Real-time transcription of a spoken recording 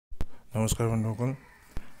নমস্কাৰ বন্ধুসকল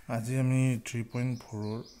আজি আমি 3.4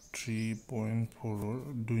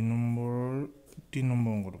 2 নম্বৰ 3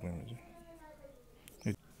 নম্বৰ অংকটো কৰিম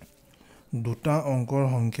দুটা অংকৰ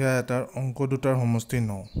সংখ্যা এটাৰ অংক দুটাৰ সমষ্টি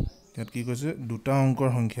 9 ইয়াত কি কৈছে দুটা অংকৰ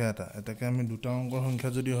সংখ্যা এটাকে আমি দুটা অংকৰ সংখ্যা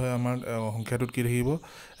যদি হয় আমাৰ সংখ্যাটোত কি থাকিব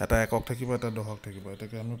এটা একক থাকিব এটা দশক থাকিব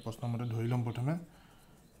এটাকে আমি প্ৰশ্নমতে ধৰি লম প্ৰথমে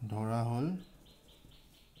ধৰা হল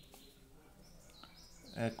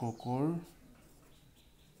এককৰ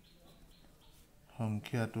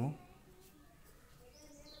সংখ্যাটো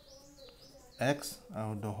x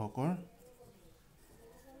আৰু দশকৰ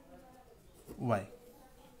y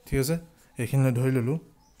ঠিক আছে এইখিনি ধৰি ললো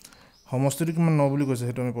সমষ্টিটো কিমান 9 বুলি কৈছে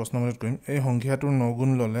হেতু আমি প্ৰশ্নমতে কৰিম এই সংখ্যাটোৰ 9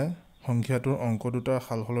 গুণ ললে সংখ্যাটোৰ অংক দুটা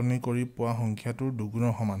সালসলনি কৰি পোৱা সংখ্যাটোৰ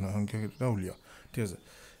দুগুণৰ সমান হয় সংখ্যাকেইটা উলিয়া ঠিক আছে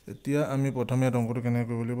এতিয়া আমি প্ৰথমে অংকটো কেনে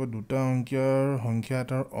কৰিব লাগিব দুটা অংকৰ সংখ্যা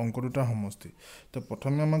এটাৰ অংক দুটাৰ সমষ্টি তো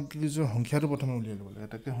প্ৰথমে আমাক কি কৈছে সংখ্যাটো প্ৰথমে উলিয়াই লব লাগে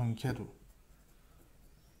এটাকে সংখ্যাটো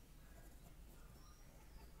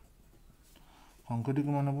সংখ্যাটো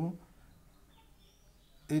কিমান হ'ব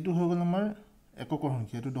এইটো হৈ গ'ল আমাৰ এককৰ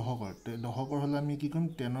সংখ্যা এইটো দশকৰ হলে আমি কি কৰিম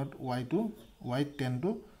 10ত y 10 টো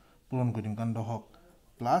পূৰণ কৰিম কাৰণ দশক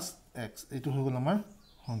প্লাস x এইটো হৈ গ'ল আমাৰ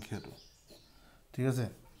সংখ্যাটো ঠিক আছে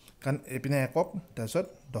কাৰণ এপিনে একক তাৰপিছত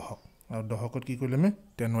দশক আৰু দশকত কি কৰিলে আমি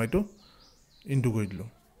 10y টো ইনটু কৰি দিলো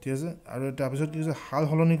ঠিক আছে আৰু তাৰপিছত কি হৈছে হাল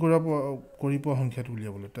হলনি কৰি পোৱা সংখ্যাটো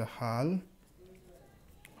উলিয়াবলৈ তে হাল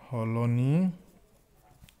হলনি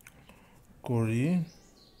কৰি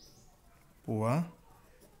পোৱা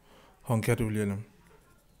সংখ্যাটো উলিয়াই লম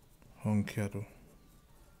সংখ্যাটো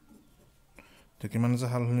তে কিমান আছে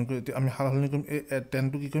হাল হলনি কৰি আমি হাল হলনি কৰিম এই 10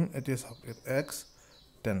 টো কি কৰিম এতিয়া চাওক x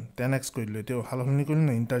 10x কৰি দিলো এতিয়া হাল হলনি কৰিলে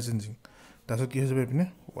না ইন্টাৰচেঞ্জিং তাৰপিছত কি হৈ যাব এপিনে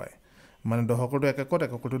y মানে দশকটো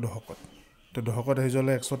এককটো দশকত তো দশকত আহি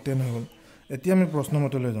যালে x 10 হৈ গল এতিয়া আমি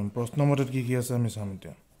প্ৰশ্নমতে লৈ যাম প্ৰশ্নমতে কি আছে আমি চাম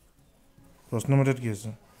এতিয়া প্ৰশ্নমতে কি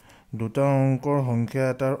আছে দুটা অংকৰ সংখ্যা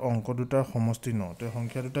এটাৰ অংক দুটাৰ সমষ্টি 9 তে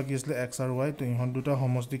সংখ্যা দুটা কি আছিল x আৰু y তে ইহত দুটা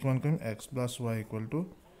সমষ্টি কিমান কৰিম x + y =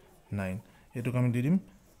 9 এটোক আমি দি দিম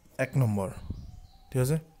 1 নম্বৰ ঠিক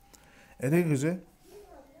আছে এতে কি হৈছে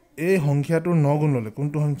এই সংখ্যাটোৰ 9 গুণ ললে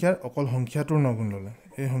কোনটো সংখ্যাৰ অকল সংখ্যাটোৰ 9 গুণ ললে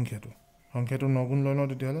এই সংখ্যাটোৰ 9 গুণ ললে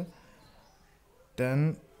তেতিয়ালে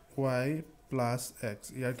 10y + x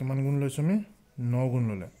ইয়াৰ কিমান গুণ লৈছো আমি 9 গুণ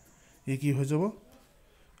ললে ই কি হৈ যাব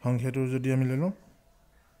সংখ্যাটোৰ যদি আমি ললো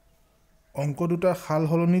অংক দুটা হাল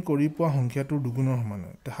হলনি কৰি পোৱা সংখ্যাটোৰ দুগুণৰ সমান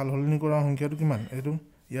হয় তে হাল হলনি কৰা সংখ্যাটো কিমান এটো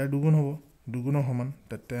ইয়াৰ দুগুণ হ'ব দুগুণৰ সমান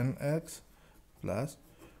তে 10x +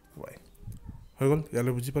 y হৈ গল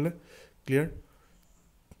ইয়ালে বুজি পালে ক্লিয়াৰ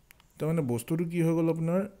তো মানে বস্তুটো কি হৈ গল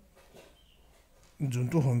আপোনাৰ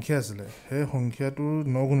যোনটো সংখ্যা আছিল সেই সংখ্যাটোৰ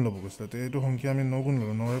 9 গুণ লব কৈছে তে এইটো সংখ্যা আমি 9 গুণ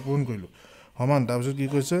ললো 9 ৰে পূৰণ কৰিলো সমান তাৰপিছত কি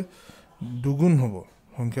কৈছে দুগুণ হ'ব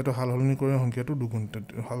সংখ্যাটো হাল হলনি কৰা সংখ্যাটো দুগুণ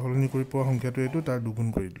হাল হলনি কৰি পোৱা সংখ্যাটো এইটো তাৰ দুগুণ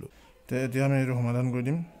কৰি দিলো তে এতিয়া আমি এইটো সমাধান কৰি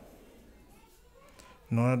দিম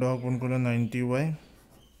 9 ৰে 10 গুণ কৰিলে 90y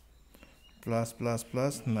 ++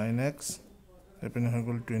 9x এপিনে হৈ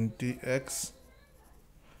গল 20x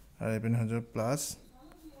আৰু এপিনে হৈ যাব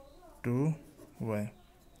 +2y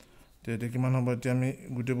তে এটা কিমান হ'ব এতিয়া আমি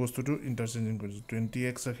গুটে বস্তুটো ইন্টাৰচেঞ্জিং কৰিছো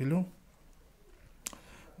 20x ৰাখিলো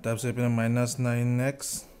তাৰপিছত এপিনে -9x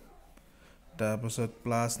তাৰপিছত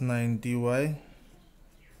 +90y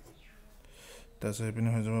তাৰপিছত এপিনে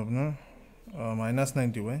হৈ যাব আপোনাৰ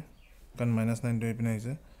 -90y কাৰণ -90 এপিনে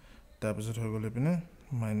আহিছে তাৰপিছত হৈ গল এপিনে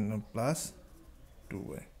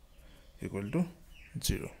 +2y =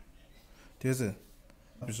 0 ঠিক আছে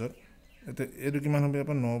তাৰপিছত এটো কিমান হবে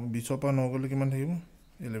আপা 9 20 পৰা 9 গলে কিমান থাকিব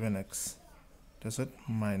 11x তাৰপিছত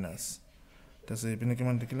মাইনাস তাৰপিছত এপিনে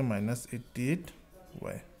কিমান থাকিলে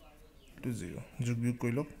 -88y টো 0 যোগ বিয়োগ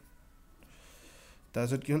কৰি লওক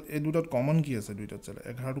তাৰপিছত কি হল এই দুটাত কমন কি আছে দুইটাত চলে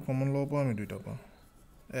 11 টো কমন লব পাও আমি দুইটা পা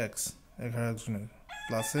x 11x গুণে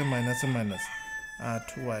প্লাসে মাইনাসে মাইনাস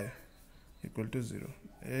 8y = 0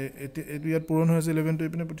 এটো ইয়াত পূৰণ হৈ আছে 11 টো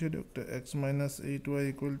এপিনে পঠিয়াই দিওক তে x - 8y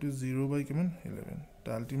 = 0 বাই কিমান 11 তা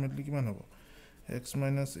আলটিমেটলি কিমান হ'ব x -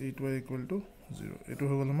 8y = 0 এটো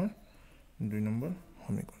হৈ গল আমাৰ 2 নম্বৰ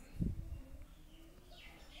সমীকৰণ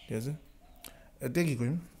ঠিক আছে এতিয়া কি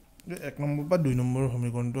কৰিম 1 নম্বৰ পৰা 2 নম্বৰ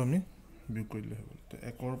সমীকৰণটো আমি বিয়োগ কৰিলে হ'ব তে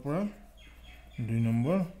 1 ৰ পৰা 2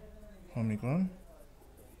 নম্বৰ সমীকৰণ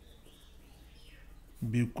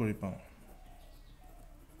বিয়োগ কৰি পাও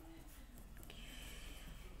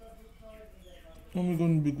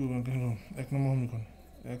সমীকৰণ বিয়োগ কৰিব 1 নম্বৰ সমীকৰণ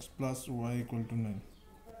x + y = 9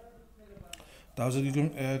 তাৰপিছত কি কৰিম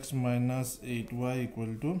x - 8y =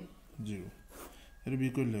 0 এটো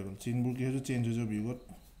বিয়োগ কৰিলে গল চিহ্নবোৰ কি হৈছে চেঞ্জ হৈ যাব বিয়োগত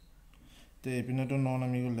তে এপিনে তো 9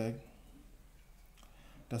 নামি গল লাইক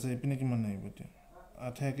তাৰপিছত এপিনে কিমান আহিব এতিয়া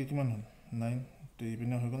 8 কিমান হল 9 তো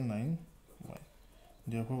এইপিনে হৈ গ'ল 9y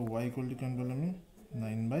therefore y equal to কিমান পালোঁ আমি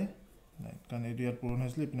 9/9 কাৰণ এইটো ইয়াত পূৰণ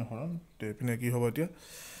হৈছিলে এইপিনে হৰণ তো এইপিনে কি হ'ব এতিয়া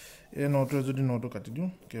এই 9টোৱে যদি 9টো কাটি দিওঁ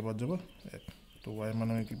কেইবাৰ যাব 1 তো y মান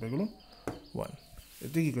আমি কি পাই গ'লোঁ 1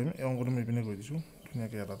 এতিয়া কি কৰিম এই অংকটো আমি এইপিনে কৰি দিছোঁ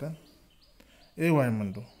ধুনীয়াকৈ এটাতে এই y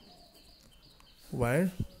মানটো y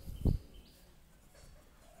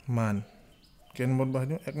মান কেই নম্বৰত বহাই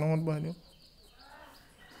দিওঁ 1 নম্বৰত বহাই দিওঁ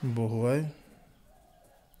বহুৱাই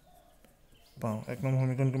পাওঁ 1 নম্বৰ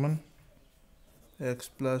সমীকৰণ কিমান x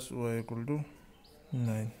plus y equal to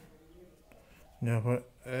 9 therefore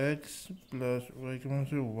x plus y কিমান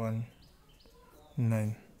আছে 1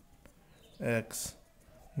 9 x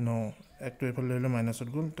no এক তো এইফালে লৈ মাইনাছত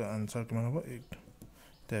গ'ল তো আনসাৰ কিমান হ'ব 8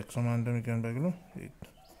 তো x মানটো আমি কিমান পাই গ'লোঁ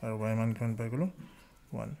 8 আৰু y মান কিমান পাই গ'লোঁ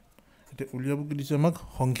 1 এতিয়া উলিয়াব কি দিছে আমাক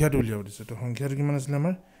সংখ্যাটো উলিয়াব দিছে তো সংখ্যাটো কিমান আছিল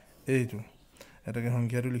আমাৰ এইটো এটাকে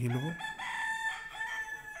সংখ্যাটো লিখি ল'ব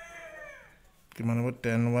কিমান হ'ব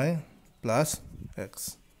 10y plus x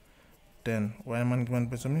 10 y মান কিমান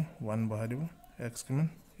পাইছোঁ আমি 1 বহাই দিব x কিমান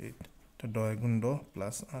 8 তো 10 গুণ 10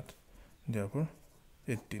 প্লাছ 8 therefore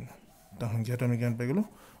 18 তো সংখ্যাটো আমি কিমান পাই গ'লোঁ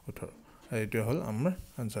 18 আৰু এইটোৱে হ'ল আমাৰ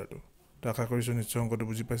আনসাৰটো তো আশা কৰিছোঁ নিশ্চয় অংকটো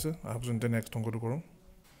বুজি পাইছে আহকচোন তে নেক্সট অংকটো কৰোঁ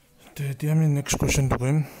তো এতিয়া আমি নেক্সট কুৱেশ্যনটো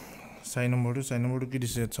কৰিম 4 নম্বৰটো কি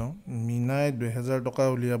দিছে চাওঁ মিনাই 2000 টকা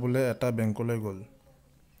উলিয়াবলৈ এটা বেংকলৈ গ'ল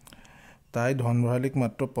তাই ধনভৰালীক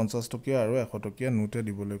মাত্ৰ 50 টকীয়া আৰু 100 টকীয়া নোটে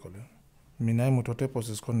দিবলৈ ক'লে মিনাই মুঠতে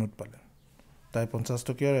 25খন নোট পালে তাই 50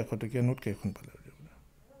 টকীয়া আৰু 100 টকীয়া নোট কেইখন পালে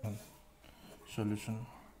সলিউশন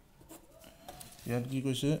ইয়াত কি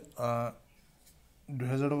কৈছে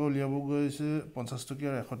 2000 টকা উলিয়াব গৈছে 50 টকীয়া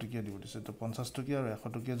আৰু 100 টকীয়া দিব দিছে তো 50 টকীয়া আৰু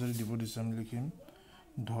 100 টকীয়া যদি দিব দিছে আমি লিখিম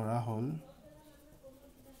ধৰা হ'ল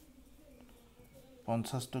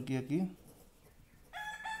 50 টকীয়া কি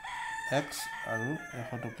x আৰু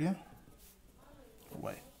 100 টকীয়া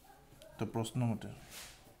y তো প্ৰশ্নমতে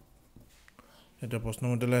এটা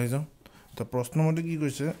প্ৰশ্নমতে লৈ যাওঁ তো প্ৰশ্নমতে কি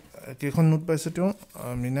কৈছে কেইখন নোট পাইছে তেওঁ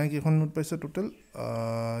মিনাই কেইখন নোট পাইছে টোটেল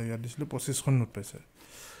ইয়াত দিছিলে 25খন নোট পাইছে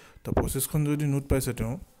তো 25খন যদি নোট পাইছে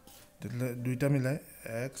তেওঁ তেতিয়াহ'লে দুইটা মিলাই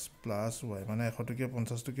x প্লাছ y মানে 100 টকীয়া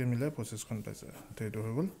 50 টকীয়া মিলাই 25খন পাইছে তো এইটো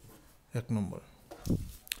হৈ গ'ল 1 নম্বৰ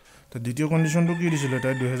তো দ্বিতীয় কণ্ডিশ্যনটো কি দিছিলে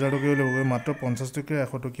তাই 2000 টকীয়া উলিয়াব গৈ মাত্ৰ 50 টকীয়া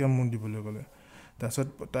 100 টকীয়া মুঠ দিবলৈ ক'লে তাৰপিছত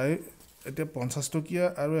তাই এতিয়া 50 টকীয়া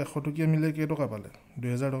আৰু 100 টকীয়া মিলাই কেই টকা পালে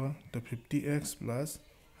 2000 টকা তো 50x প্লাছ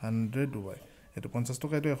 100y এইটো 50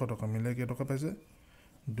 টকা এইটো 100 টকা মিলাই কেই টকা পাইছে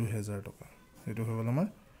 2000 টকা এইটো হৈ গ'ল আমাৰ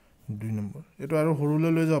 2 নম্বৰ এইটো আৰু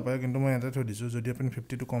সৰুলৈ লৈ যাব পাৰে কিন্তু মই ইয়াতে থৈ দিছোঁ যদি আপুনি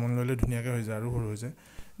 50টো কমন ল'লে ধুনীয়াকৈ হৈ যায় আৰু সৰু হৈ যায়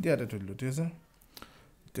ইয়াতে থৈ দিলোঁ ঠিক আছে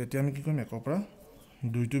তেতিয়া আমি কি কৰিম 1 পৰা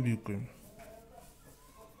 2টো বিয়োগ কৰিম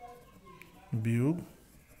বিয়োগ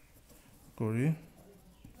কৰি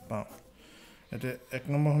পাওঁ এতিয়া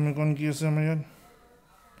 1 নম্বৰ সমীকৰণ কি আছে আমাৰ ইয়াত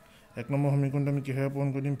 1 নম্বৰ সমীকৰণটো আমি কিহেৰে পূৰণ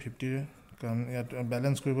কৰি দিম 50ৰে কাৰণ ইয়াত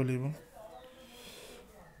বেলেঞ্চ কৰিব লাগিব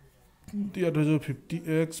ইয়াত হৈ যাব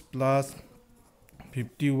 50x প্লাছ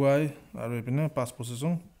 50y আৰু এইপিনে 5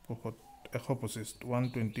 25 125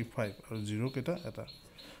 125 আৰু 0 কেইটা এটা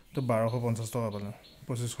তো 1250 টকা পালে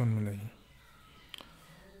 25খন মিলাই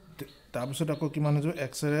তাৰপিছত আকৌ কিমান হৈ যাব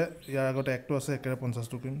এক্সৰে ইয়াৰ আগতে একটো আছে একেৰে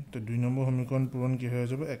 50টো কৰিম তো 2 নম্বৰ সমীকৰণ পূৰণ কি হৈ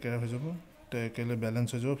যাব একেৰে হৈ যাব তো একেলে বেলেঞ্চ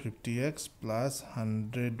হৈ যাব 50x plus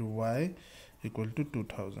 100y equal to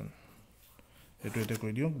 2000 এইটো এটা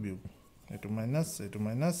কৰি দিয়ক বিয়োগ এইটো মাইনাছ এইটো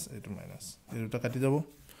মাইনাছ এইটো মাইনাছ এই দুটা কাটি যাব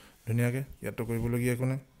ধুনীয়াকৈ ইয়াতো কৰিবলগীয়া একো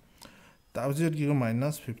নাই তাৰপিছত কি হ'ব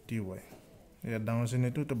মাইনাছ 50y ইয়াত ডাঙৰ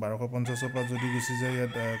চিহ্নটো তো 1250ৰ পৰা যদি গুচি যায়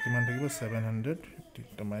ইয়াত কিমান থাকিব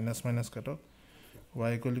 750 তো minus minus কাটক y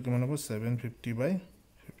equal to কিমান হ'ব 750/50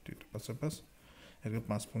 তো পাছ একে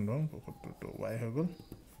 5 15 তো y হৈ গ'ল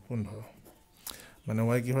 15 মানে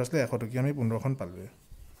y কি হৈছিলে 100 টকীয়া আমি 15খন পালোঁ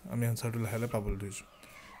আমি আনসাৰটো লাহে লাহে পাবলৈ ধৰিছোঁ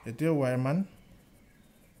এতিয়া y মান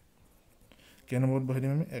কেই নম্বৰত বহাই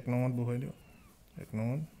দিম আমি 1 নম্বৰত বহাই দিওঁ 1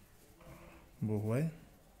 নম্বৰত বহুৱাই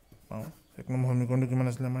পাওঁ 1 নম্বৰ সমীকৰণটো কিমান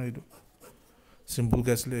আছিলে আমাৰ এইটো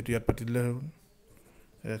সিম্পলকৈ আছিলে এইটো ইয়াত পাতি দিলে হৈ গ'ল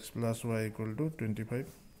x plus y equal to 25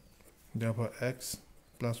 therefore x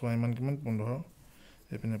plus y মান কিমান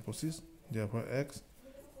 15 এইপিনে 25 therefore x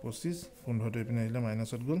 25 15 এইপিনে আহিলে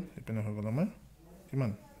মাইনাছত গ'ল এইপিনে হৈ গ'ল আমাৰ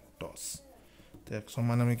কিমান 10 তো x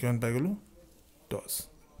সমান আমি কিমান পাই গ'লোঁ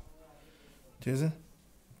 10 ঠিক আছে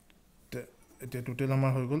এতিয়া টোটেল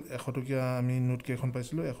আমাৰ হৈ গ'ল 100 টকীয়া আমি নোট কেইখন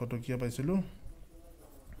পাইছিলোঁ 100 টকীয়া পাইছিলোঁ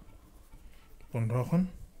 15খন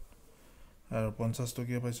আৰু 50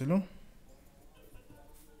 টকীয়া পাইছিলোঁ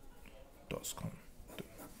 10খন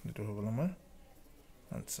এইটো হৈ গ'ল আমাৰ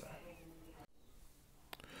আনসাৰ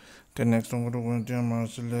তে নেক্সট অংকটো এতিয়া আমাৰ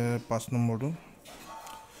আছিলে 5 নম্বৰটো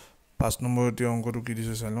 5 নম্বৰ এতিয়া অংকটো কি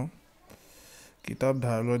দিছে চাই লওঁ কিতাপ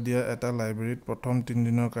ধাৰলৈ দিয়া এটা লাইব্ৰেৰীত প্ৰথম 3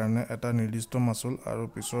 দিনৰ কাৰণে এটা নিৰ্দিষ্ট মাচুল আৰু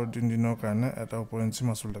পিছৰ 3 দিনৰ কাৰণে এটা উপৰেঞ্চি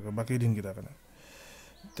মাচুল থাকে বাকী দিনকেইটাৰ কাৰণে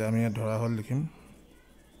এতিয়া আমি ইয়াত ধৰা হ'ল লিখিম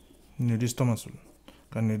নিৰ্দিষ্ট মাচুল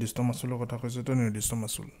কাৰণ নিৰ্দিষ্ট মাচুলৰ কথা কৈছে তো নিৰ্দিষ্ট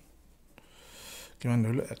মাচুল কিমান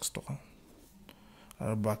ধৰিলো x টকা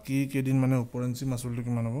আৰু বাকী কেইদিন মানে উপৰেঞ্চি মাচুলটো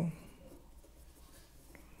কিমান হ'ব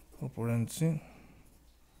উপৰেঞ্চি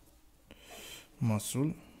মাচুল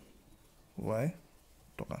y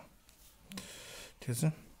টকা ঠিক আছে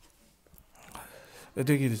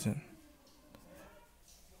এতিয়া কি দিছে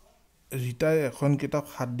ৰিটাই এখন কিতাপ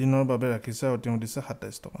 7 দিনৰ বাবে ৰাখিছে আৰু তেওঁ দিছে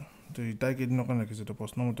 27 টকা তো ৰিটাই কেইদিনৰ কাৰণে ৰাখিছে তো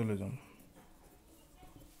প্ৰশ্ন মতে লৈ যাম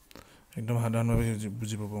একদম সাধাৰণভাৱে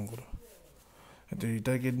বুজি পাব অংকটো এতিয়া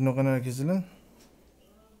ৰিটাই কেইদিনৰ কাৰণে ৰাখিছিলে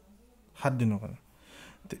 7 দিনৰ কাৰণে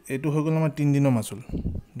এইটো হৈ গ'ল আমাৰ 3 দিনৰ মাচুল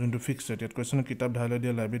যোনটো ফিক্স ৰেট ইয়াত কৈছে কিতাপ ধাৰলৈ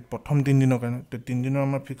দিয়া লাইব্ৰেৰীত প্ৰথম 3 দিনৰ কাৰণে তো 3 দিনৰ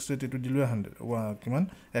আমাৰ ফিক্স ৰেট এইটো দিলোঁ 100 কিমান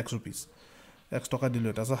x ৰুপিজ x টকা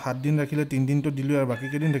দিলোঁ তাৰপিছত 7 দিন ৰাখিলে 3 দিনটো দিলোঁ আৰু বাকী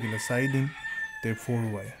কেইদিন থাকিলে 4 দিন তে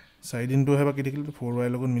 4y 4 দিনটো হে বাকী থাকিলে 4y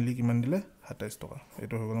লগত মিলি কিমান দিলে 27 টকা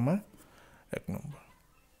এইটো হৈ গ'ল আমাৰ 1 নম্বৰ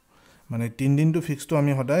মানে 3 দিনটো ফিক্সটো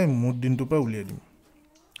আমি সদায় মুঠ দিনটোৰ পৰা উলিয়াই দিম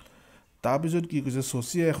তাৰপিছত কি কৈছে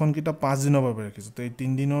সচিয়ে এখন কিতাপ 5 দিনৰ বাবে ৰাখিছে তো এই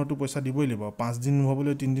 3 দিনৰটো পইচা দিবই লাগিব 5 দিন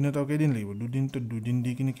হ'বলৈ 3 দিনত আৰু কেইদিন লাগিব 2 দিন তো 2 দিন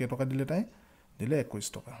দি কিনি কেই টকা দিলে তাই দিলে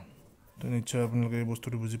 21 টকা তো নিশ্চয় আপোনালোকে এই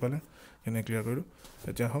বস্তুটো বুজি পালে কেনে ক্লিয়াৰ কৰিলোঁ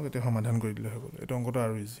এতিয়া হওক এতিয়া সমাধান কৰি দিলে হৈ গ'ল এইটো অংকটো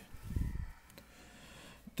আৰু ইজি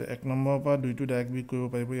তো 1 নম্বৰৰ পৰা 2টো ডাইৰেক্ট বিয়োগ কৰিব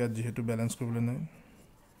পাৰিব ইয়াত যিহেতু বেলেঞ্চ কৰিবলৈ নাই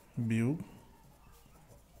বিয়োগ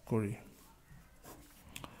কৰি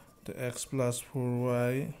তো x plus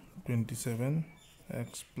 4y 27 x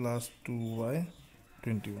plus 2y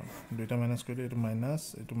 21 দুইটা মাইনাস কৰিলে এইটো মাইনাস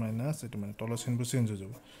এইটো মাইনাস এইটো মাইনাস তলৰ চিনবোৰ চেঞ্জ হৈ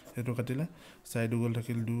যাব এইটো কাটিলে সাইড গ'ল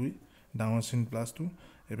থাকিল 2 ডাঙৰ চিন প্লাস 2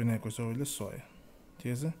 এপিনে 21 হ'লে 6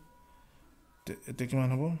 ঠিক আছে এতে কিমান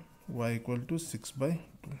হ'ব y = 6/2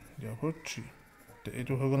 therefore 3 তে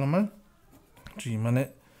এইটো হৈ গ'ল আমাৰ 3 মানে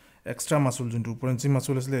এক্সট্ৰা মাসুল যোনটো উপৰেঞ্চি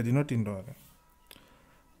মাসুল আছিল এদিনৰ 3 টকা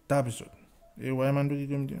তাৰ পিছত এই y মানটো কি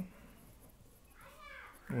কৰিম দিয়া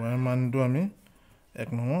y মানটো আমি 1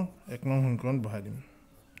 নং সমীকৰণ বহাই দিম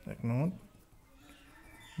 1 নংত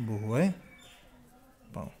বহুৱাই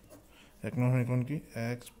পাওঁ 1 নং সমীকৰণ কি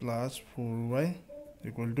x plus 4y =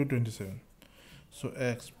 27 so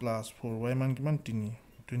x plus 4y মান কিমান 3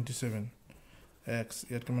 27 x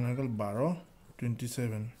ইয়াত কিমান হৈ গ'ল 12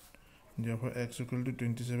 27 therefore x =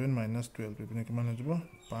 27 minus 12 এপিনে কিমান হৈ যাব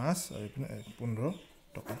 5 আৰু এপিনে 15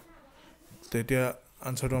 টকা তেতিয়া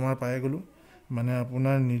আনসাৰটো আমাৰ পাই গ'লো মানে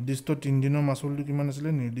আপোনাৰ নিৰ্দিষ্ট 3 দিনৰ মাসুলটো কিমান আছিল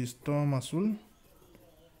নিৰ্দিষ্ট মাসুল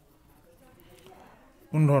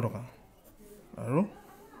 15 টকা আৰু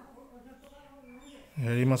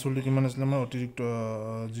হেৰি মাসুলটো কিমান আছিল আমাৰ অতিৰিক্ত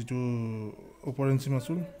যেটো উপৰেঞ্চি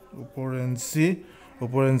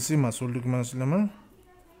মাসুলটো কিমান আছিল আমাৰ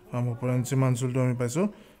উপৰেঞ্চি মাসুলটো আমি পাইছো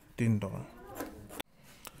 3 টকা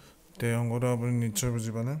তে অংকটো আপুনি নিশ্চয়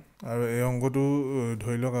বুজি পালে আৰু এই অংকটো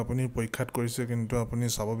ধৰি লওক আপুনি পৰীক্ষাত কৰিছে কিন্তু আপুনি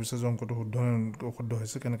চাব বিচাৰে অংকটো শুদ্ধ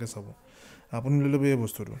হৈছে কেনেকৈ চাব আপুনি লৈ ল'ব এই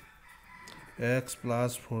বস্তুটো x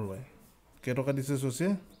plus 4y কেই টকা দিছে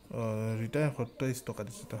সচিয়ে ৰিটাই 27 টকা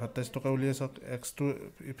দিছে তো 27 টকা উলিয়াই চাওক x টো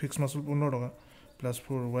ফিক্স মাসুল 15 টকা প্লাস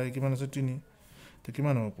 4y কিমান আছে 3 তো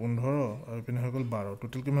কিমান হ'ব 15 আৰু পিনে হৈ গ'ল 12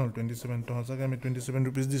 টোটাল কিমান হ'ল 27 তো হসাকে আমি 27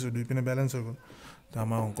 रुपीस দিছো দুই পিনে ব্যালেন্স হৈ গ'ল তো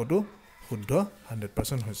আমাৰ অংকটো শুদ্ধ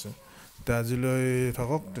 100% হৈছে তে আজিলৈ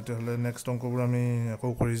থাকক তেতিয়াহ'লে নেক্সট অংকবোৰ আমি আকৌ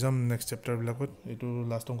কৰি যাম নেক্সট চেপ্টাৰ বিলাকত এইটো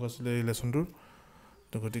লাষ্ট অংক আছিল এই লেসনটোৰ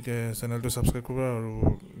তো গতিকে চেনেলটো সাবস্ক্ৰাইব কৰিব আৰু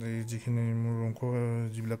এই যিখিনি মোৰ অংক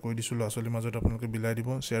যিবিলাক কৈ দিছো ল'ৰা-ছোৱালীৰ মাজত আপোনালোকে বিলাই দিব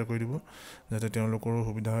শ্বেয়াৰ কৰি দিব যাতে তেওঁলোকৰ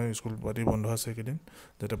সুবিধা হয় স্কুল পাতি বন্ধ আছে কেইদিন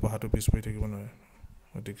যাতে পঢ়াটো পিছ পৰি থাকিব নোৱাৰে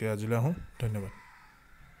গতিকে আজিলৈ আহোঁ ধন্যবাদ